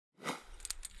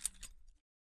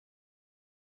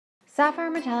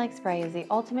Sapphire Metallic Spray is the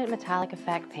ultimate metallic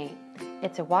effect paint.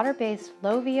 It's a water-based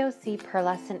low VOC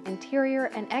pearlescent interior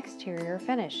and exterior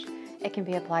finish. It can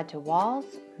be applied to walls,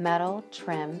 metal,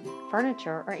 trim,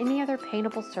 furniture, or any other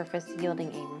paintable surface,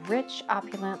 yielding a rich,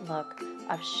 opulent look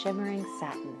of shimmering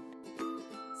satin.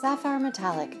 Sapphire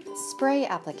Metallic Spray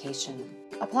Application.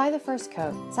 Apply the first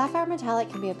coat. Sapphire Metallic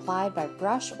can be applied by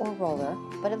brush or roller,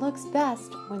 but it looks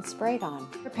best when sprayed on.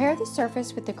 Prepare the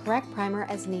surface with the correct primer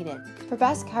as needed. For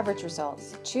best coverage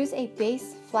results, choose a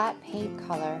base flat paint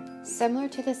color similar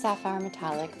to the Sapphire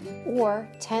Metallic, or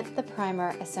tint the primer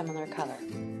a similar color.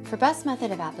 For best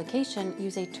method of application,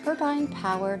 use a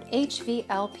turbine-powered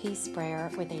HVLP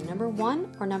sprayer with a number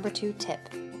 1 or number 2 tip.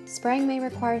 Spraying may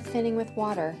require thinning with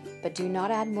water, but do not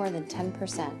add more than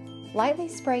 10%. Lightly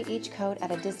spray each coat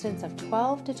at a distance of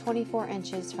 12 to 24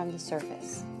 inches from the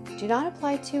surface. Do not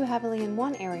apply too heavily in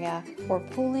one area, or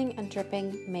pooling and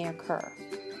dripping may occur.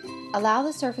 Allow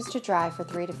the surface to dry for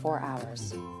 3 to 4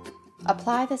 hours.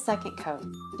 Apply the second coat.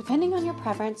 Depending on your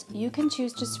preference, you can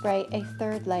choose to spray a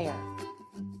third layer.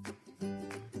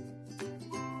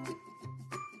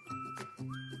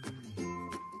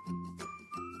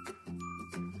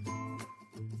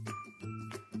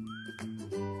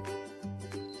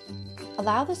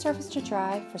 Allow the surface to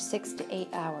dry for 6 to 8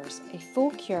 hours. A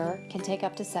full cure can take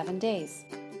up to 7 days.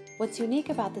 What's unique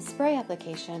about the spray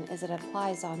application is it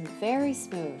applies on very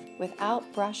smooth,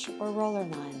 without brush or roller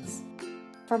lines.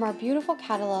 From our beautiful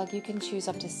catalog, you can choose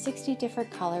up to 60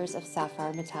 different colors of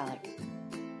Sapphire Metallic.